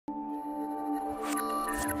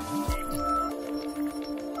Good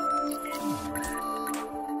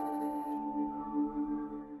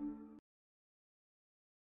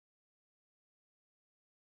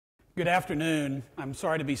afternoon. I'm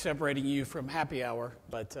sorry to be separating you from happy hour,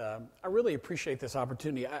 but I really appreciate this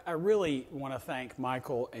opportunity. I really want to thank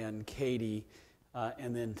Michael and Katie,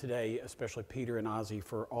 and then today, especially Peter and Ozzy,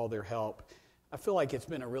 for all their help. I feel like it's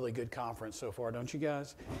been a really good conference so far, don't you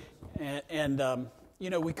guys? And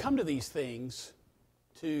you know, we come to these things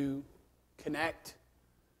to connect.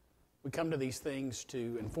 We come to these things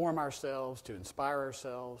to inform ourselves, to inspire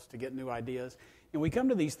ourselves, to get new ideas. And we come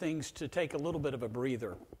to these things to take a little bit of a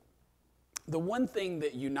breather. The one thing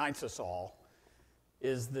that unites us all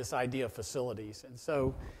is this idea of facilities. And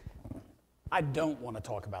so I don't want to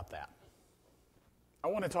talk about that. I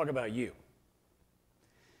want to talk about you.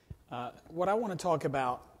 What I want to talk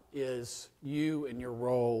about is you and your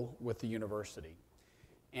role with the university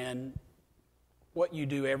and what you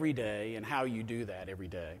do every day and how you do that every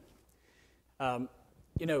day.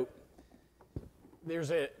 You know,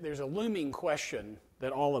 there's a looming question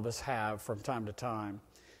that all of us have from time to time.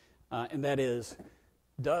 And that is,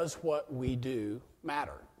 does what we do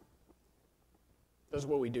matter? Does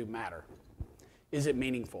what we do matter? Is it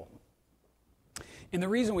meaningful? And the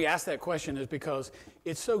reason we ask that question is because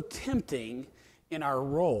it's so tempting in our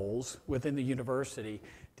roles within the university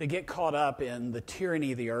to get caught up in the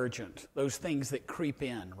tyranny of the urgent, those things that creep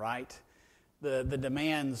in, right? The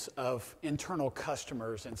demands of internal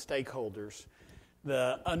customers and stakeholders,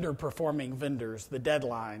 the underperforming vendors, the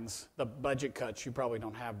deadlines, the budget cuts, you probably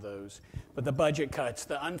don't have those, but the budget cuts,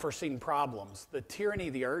 the unforeseen problems, the tyranny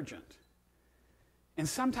of the urgent. And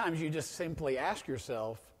sometimes you just simply ask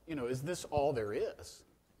yourself, you know, is this all there is?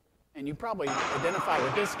 And you probably identify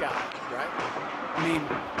with this guy, right? I mean,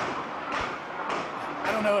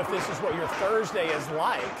 I don't know if this is what your Thursday is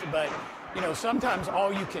like, but, you know, sometimes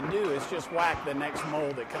all you can do is just whack the next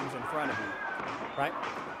mole that comes in front of you, right?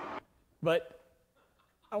 But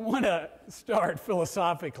I want to start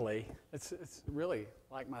philosophically. It's really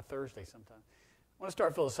like my Thursday sometimes. I want to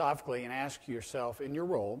start philosophically and ask yourself, in your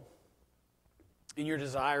role, in your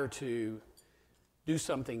desire to do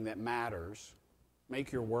something that matters,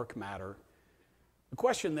 make your work matter, the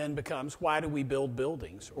question then becomes, why do we build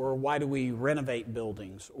buildings? Or why do we renovate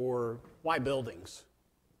buildings? Or why buildings?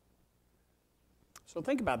 So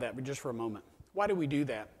think about that just for a moment. Why do we do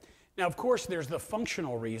that? Now, of course, there's the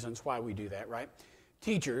functional reasons why we do that, right?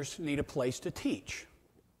 Teachers need a place to teach.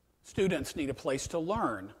 Students need a place to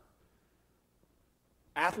learn.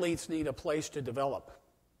 Athletes need a place to develop.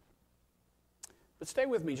 But stay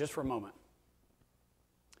with me just for a moment.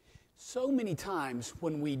 So many times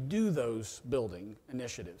when we do those building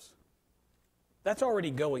initiatives, that's already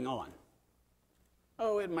going on.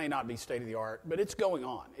 Oh, it may not be state of the art, but it's going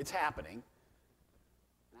on. It's happening.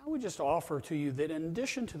 I would just offer to you that in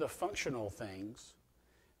addition to the functional things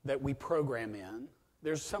that we program in,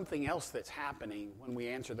 there's something else that's happening when we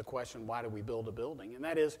answer the question, why do we build a building? And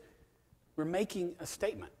that is, we're making a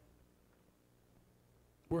statement.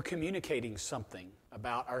 We're communicating something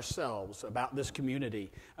about ourselves, about this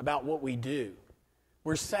community, about what we do.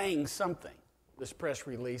 We're saying something. This press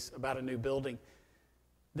release about a new building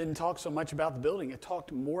didn't talk so much about the building. It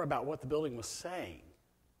talked more about what the building was saying.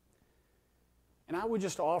 And I would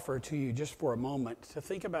just offer to you, just for a moment, to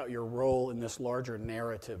think about your role in this larger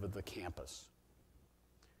narrative of the campus.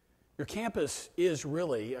 Your campus is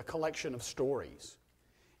really a collection of stories.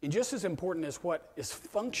 And just as important as what is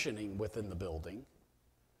functioning within the building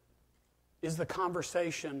is the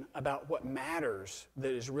conversation about what matters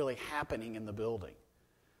that is really happening in the building.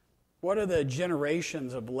 What are the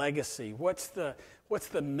generations of legacy? What's the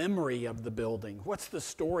memory of the building? What's the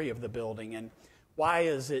story of the building? And why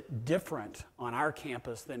is it different on our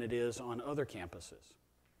campus than it is on other campuses?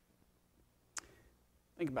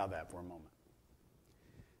 Think about that for a moment.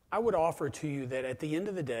 I would offer to you that at the end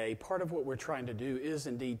of the day, part of what we're trying to do is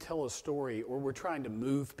indeed tell a story, or we're trying to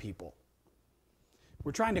move people.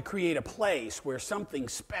 We're trying to create a place where something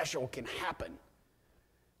special can happen,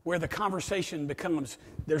 where the conversation becomes,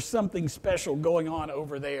 there's something special going on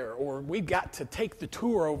over there, or we've got to take the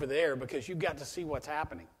tour over there because you've got to see what's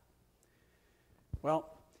happening. Well,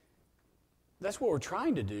 that's what we're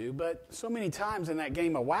trying to do, but so many times in that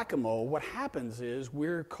game of whack-a-mole, what happens is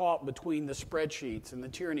we're caught between the spreadsheets and the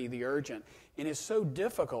tyranny of the urgent, and it's so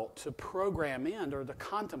difficult to program in or to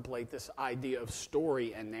contemplate this idea of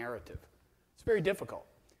story and narrative. It's very difficult.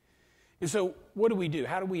 And so what do we do?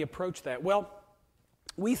 How do we approach that? Well,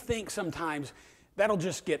 we think sometimes that'll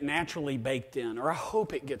just get naturally baked in, or I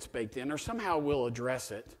hope it gets baked in, or somehow we'll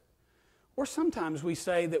address it. Or sometimes we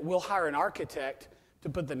say that we'll hire an architect to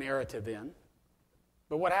put the narrative in.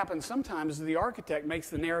 But what happens sometimes is the architect makes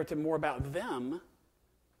the narrative more about them,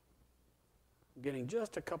 I'm getting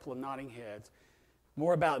just a couple of nodding heads,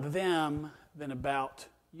 more about them than about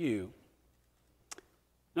you.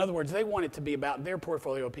 In other words, they want it to be about their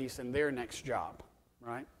portfolio piece and their next job,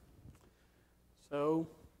 right? So,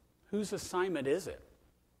 whose assignment is it?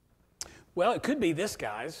 Well, it could be this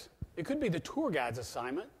guy's. It could be the tour guide's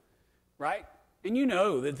assignment, right? And you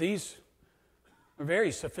know that these are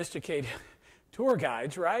very sophisticated tour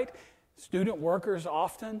guides, right? Student workers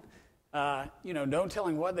often, don't tell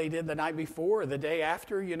them what they did the night before or the day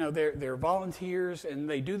after. They're volunteers and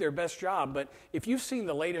they do their best job. But if you've seen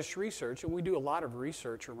the latest research, and we do a lot of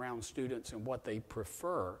research around students and what they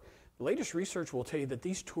prefer, the latest research will tell you that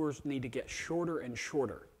these tours need to get shorter and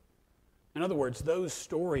shorter. In other words, those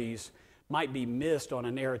stories might be missed on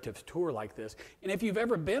a narrative tour like this. And if you've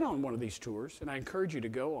ever been on one of these tours, and I encourage you to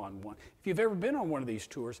go on one, if you've ever been on one of these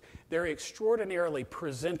tours, they're extraordinarily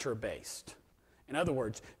presenter-based. In other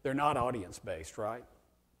words, they're not audience-based, right?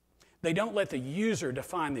 They don't let the user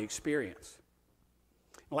define the experience.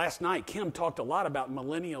 Last night, Kim talked a lot about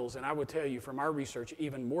millennials, and I would tell you from our research,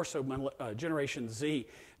 even more so Generation Z,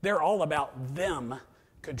 they're all about them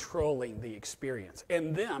controlling the experience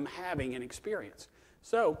and them having an experience.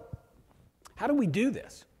 So, how do we do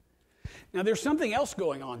this? Now, there's something else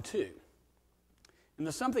going on, too. And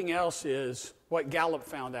the something else is what Gallup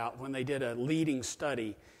found out when they did a leading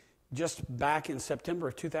study just back in September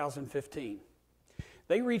of 2015.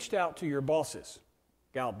 They reached out to your bosses.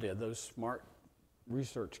 Gallup did, those smart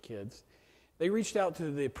research kids. They reached out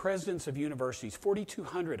to the presidents of universities,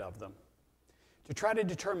 4,200 of them, to try to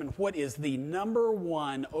determine what is the number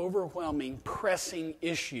one overwhelming, pressing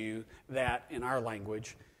issue that, in our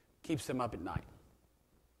language, keeps them up at night.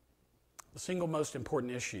 The single most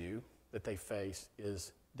important issue that they face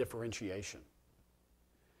is differentiation.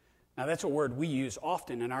 Now, that's a word we use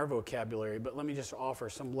often in our vocabulary, but let me just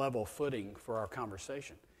offer some level footing for our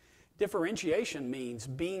conversation. Differentiation means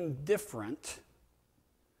being different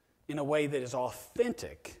in a way that is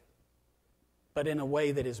authentic, but in a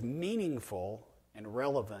way that is meaningful and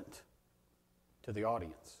relevant to the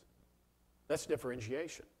audience. That's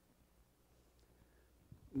differentiation.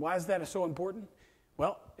 Why is that so important?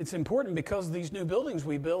 Well, it's important because these new buildings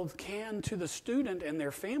we build can, to the student and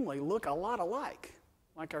their family, look a lot alike,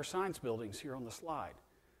 like our science buildings here on the slide.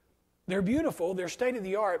 They're beautiful, they're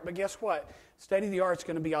state-of-the-art, but guess what? State-of-the-art's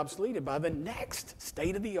going to be obsoleted by the next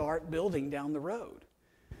state-of-the-art building down the road.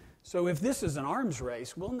 So if this is an arms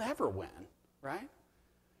race, we'll never win, right?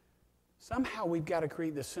 Somehow we've got to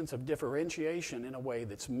create this sense of differentiation in a way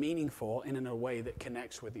that's meaningful and in a way that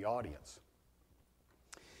connects with the audience.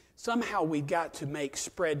 Somehow we've got to make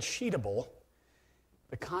spreadsheetable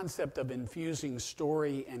the concept of infusing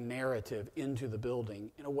story and narrative into the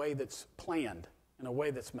building in a way that's planned, in a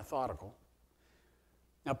way that's methodical.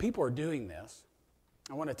 Now, people are doing this.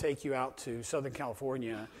 I want to take you out to Southern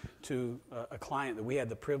California to a client that we had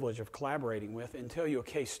the privilege of collaborating with and tell you a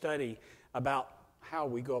case study about how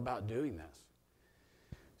we go about doing this.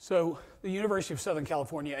 So the University of Southern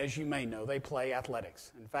California, as you may know, they play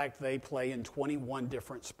athletics. In fact, they play in 21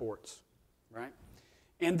 different sports, right?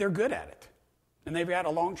 And they're good at it. And they've had a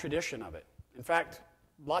long tradition of it. In fact,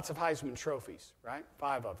 lots of Heisman trophies, right?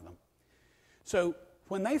 5 of them. So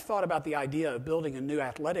when they thought about the idea of building a new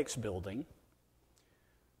athletics building,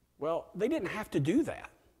 well, they didn't have to do that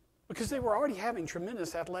because they were already having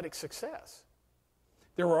tremendous athletic success.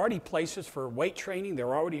 There were already places for weight training. There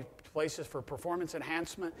were already places for performance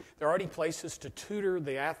enhancement. There were already places to tutor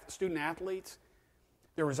the student athletes.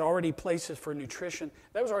 There was already places for nutrition.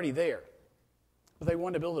 That was already there. But they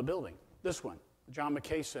wanted to build a building, this one, the John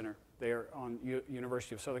McKay Center there on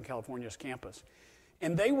University of Southern California's campus.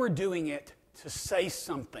 And they were doing it to say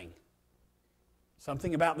something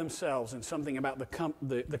about themselves and something about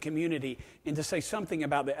the community, and to say something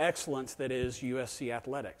about the excellence that is USC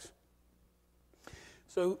athletics.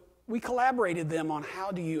 So we collaborated them on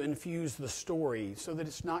how do you infuse the story so that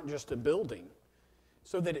it's not just a building,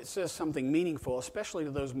 so that it says something meaningful, especially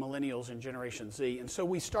to those millennials and Generation Z. And so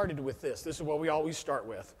we started with this. This is what we always start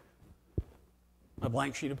with, a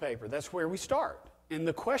blank sheet of paper. That's where we start. And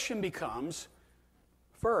the question becomes,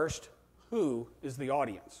 first, who is the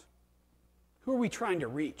audience? Who are we trying to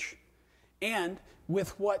reach? And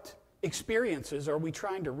with what experiences are we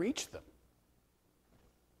trying to reach them?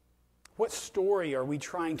 What story are we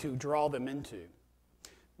trying to draw them into?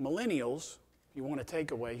 Millennials, if you want a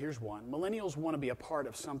takeaway, here's one. Millennials want to be a part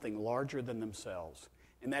of something larger than themselves,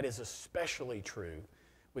 and that is especially true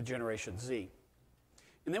with Generation Z.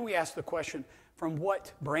 And then we ask the question, from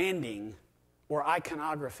what branding or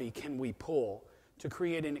iconography can we pull to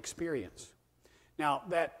create an experience? Now,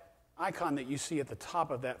 that icon that you see at the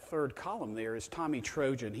top of that third column there is Tommy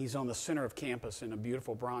Trojan. He's on the center of campus in a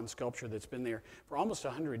beautiful bronze sculpture that's been there for almost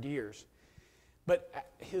 100 years. But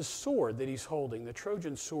his sword that he's holding, the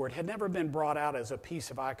Trojan sword, had never been brought out as a piece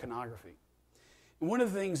of iconography. And one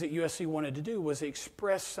of the things that USC wanted to do was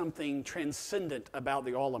express something transcendent about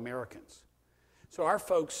the All-Americans. So our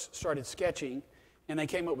folks started sketching, and they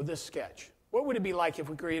came up with this sketch. What would it be like if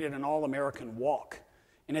we created an All-American walk?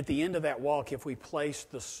 And at the end of that walk, if we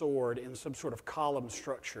placed the sword in some sort of column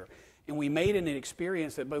structure, and we made it an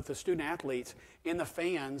experience that both the student athletes and the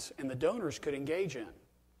fans and the donors could engage in.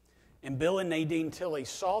 And Bill and Nadine Tilley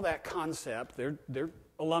saw that concept, they're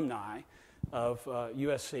alumni of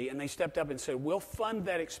USC, and they stepped up and said, we'll fund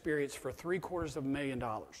that experience for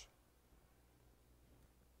 $750,000.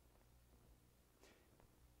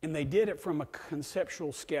 And they did it from a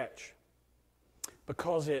conceptual sketch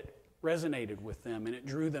because it resonated with them and it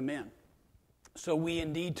drew them in. So we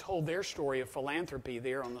indeed told their story of philanthropy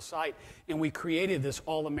there on the site, and we created this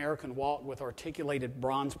All-American walk with articulated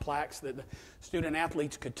bronze plaques that the student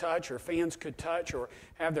athletes could touch or fans could touch or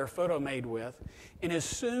have their photo made with. And as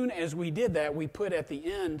soon as we did that, we put at the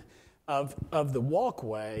end of the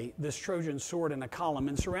walkway this Trojan sword in a column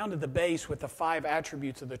and surrounded the base with the 5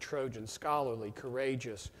 attributes of the Trojan: scholarly,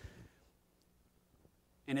 courageous.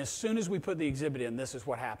 And as soon as we put the exhibit in, this is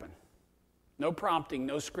what happened. No prompting,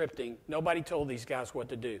 no scripting. Nobody told these guys what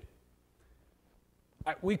to do.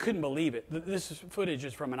 We couldn't believe it. This footage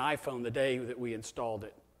is from an iPhone the day that we installed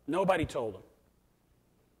it. Nobody told them.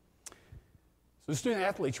 So the student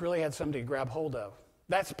athletes really had something to grab hold of.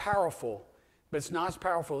 That's powerful, but it's not as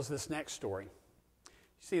powerful as this next story.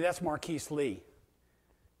 See, that's Marquise Lee.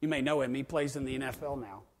 You may know him. He plays in the NFL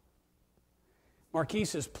now.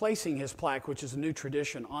 Marquise is placing his plaque, which is a new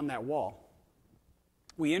tradition, on that wall.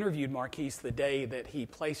 We interviewed Marquise the day that he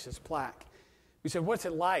placed his plaque. We said, what's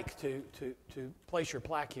it like to place your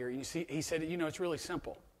plaque here? And he said, it's really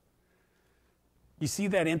simple. You see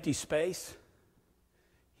that empty space?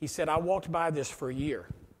 He said, I walked by this for a year.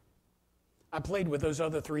 I played with those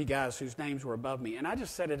other 3 guys whose names were above me, and I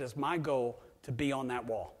just set it as my goal to be on that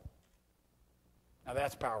wall. Now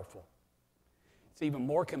that's powerful. It's even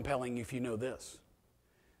more compelling if you know this.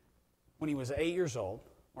 When he was 8 years old,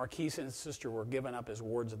 Marquise and his sister were given up as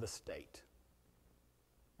wards of the state.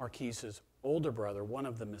 Marquise's older brother, one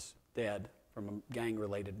of them is dead from a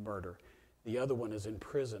gang-related murder. The other one is in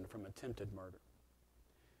prison from attempted murder.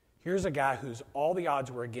 Here's a guy whose all the odds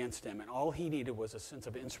were against him, and all he needed was a sense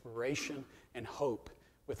of inspiration and hope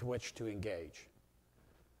with which to engage.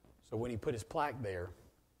 So when he put his plaque there,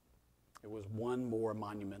 it was one more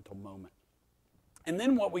monumental moment. And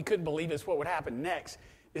then what we couldn't believe is what would happen next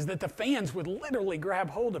is that the fans would literally grab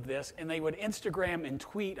hold of this and they would Instagram and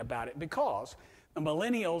tweet about it, because the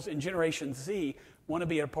millennials and Generation Z want to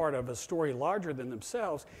be a part of a story larger than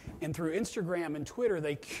themselves. And through Instagram and Twitter,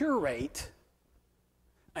 they curate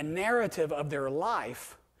a narrative of their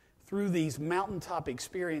life through these mountaintop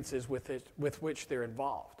experiences with which they're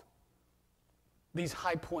involved. These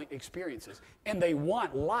high point experiences. And they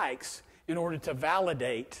want likes in order to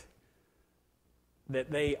validate that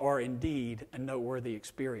they are indeed a noteworthy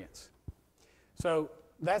experience. So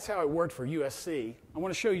that's how it worked for USC. I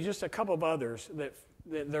want to show you just a couple of others that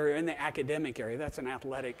are in the academic area. That's an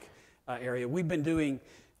athletic area. We've been doing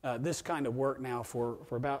this kind of work now for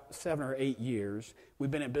about 7 or 8 years.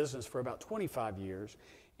 We've been in business for about 25 years.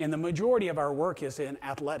 And the majority of our work is in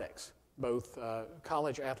athletics, both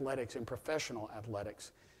college athletics and professional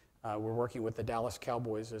athletics. We're working with the Dallas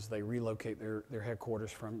Cowboys as they relocate their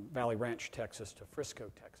headquarters from Valley Ranch, Texas to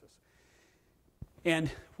Frisco, Texas.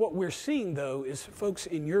 And what we're seeing, though, is folks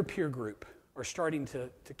in your peer group are starting to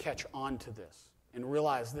catch on to this and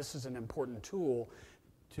realize this is an important tool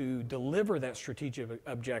to deliver that strategic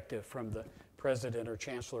objective from the president or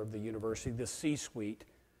chancellor of the university, the C-suite,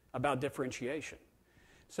 about differentiation.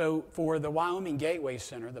 So for the Wyoming Gateway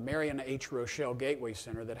Center, the Marion H. Rochelle Gateway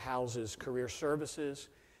Center that houses career services,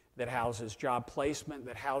 that houses job placement,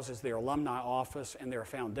 that houses their alumni office and their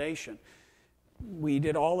foundation, we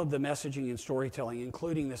did all of the messaging and storytelling,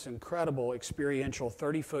 including this incredible experiential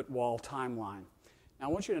 30-foot wall timeline. Now, I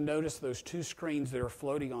want you to notice those 2 screens that are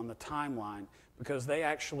floating on the timeline, because they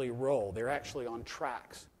actually roll. They're actually on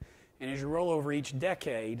tracks. And as you roll over each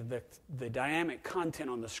decade, the dynamic content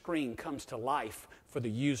on the screen comes to life for the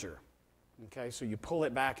user. Okay, so you pull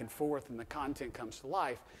it back and forth, and the content comes to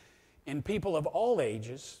life. And people of all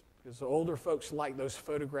ages, because the older folks like those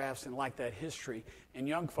photographs and like that history, and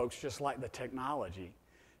young folks just like the technology,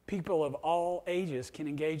 people of all ages can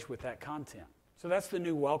engage with that content. So that's the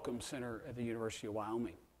new Welcome Center at the University of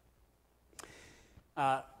Wyoming.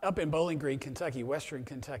 Up in Bowling Green, Kentucky, Western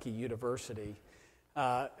Kentucky University,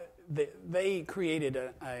 they created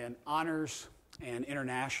an honors and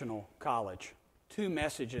international college, two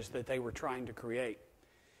messages that they were trying to create.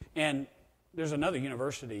 And there's another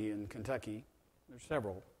university in Kentucky. There's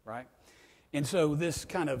several, right? And so this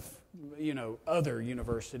kind of, other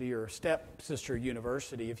university or stepsister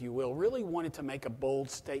university, if you will, really wanted to make a bold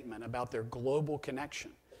statement about their global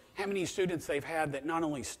connection. How many students they've had that not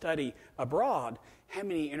only study abroad, how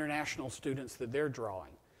many international students that they're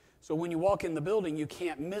drawing. So when you walk in the building, you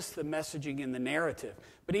can't miss the messaging and the narrative.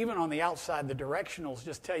 But even on the outside, the directionals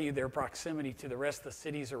just tell you their proximity to the rest of the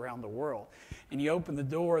cities around the world. And you open the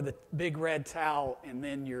door, the big red towel, and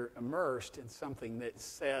then you're immersed in something that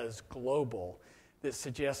says global, that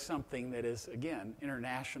suggests something that is, again,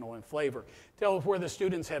 international in flavor. Tell where the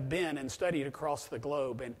students have been and studied across the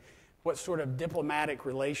globe and what sort of diplomatic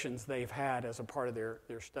relations they've had as a part of their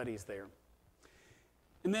studies there.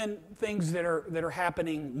 And then things that are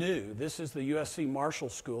happening new. This is the USC Marshall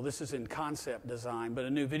School. This is in concept design, but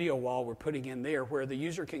a new video wall we're putting in there where the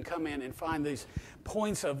user can come in and find these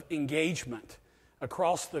points of engagement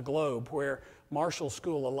across the globe where Marshall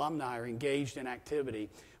School alumni are engaged in activity,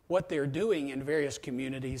 what they're doing in various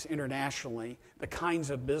communities internationally, the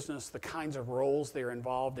kinds of business, the kinds of roles they're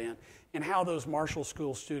involved in, and how those Marshall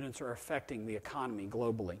School students are affecting the economy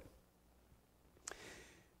globally.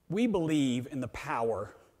 We believe in the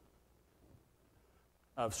power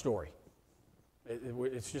of story.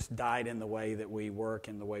 It's just died in the way that we work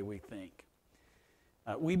and the way we think.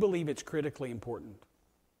 We believe it's critically important.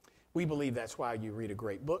 We believe that's why you read a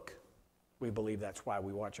great book. We believe that's why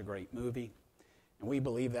we watch a great movie. And we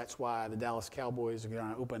believe that's why the Dallas Cowboys are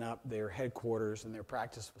going to open up their headquarters and their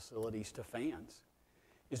practice facilities to fans.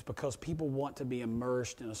 It's because people want to be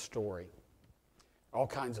immersed in a story. All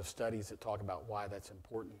kinds of studies that talk about why that's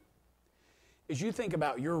important. As you think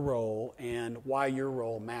about your role and why your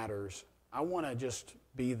role matters, I want to just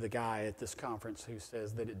be the guy at this conference who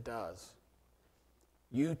says that it does.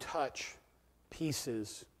 You touch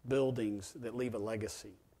pieces, buildings that leave a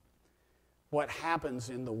legacy. What happens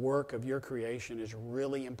in the work of your creation is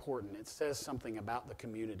really important. It says something about the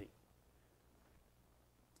community.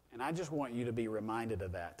 And I just want you to be reminded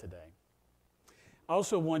of that today. I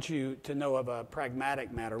also want you to know of a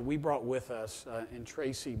pragmatic matter. We brought with us, and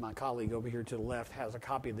Tracy, my colleague over here to the left, has a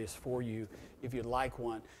copy of this for you if you'd like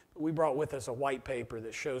one. We brought with us a white paper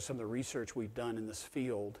that shows some of the research we've done in this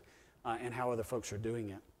field and how other folks are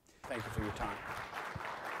doing it. Thank you for your time.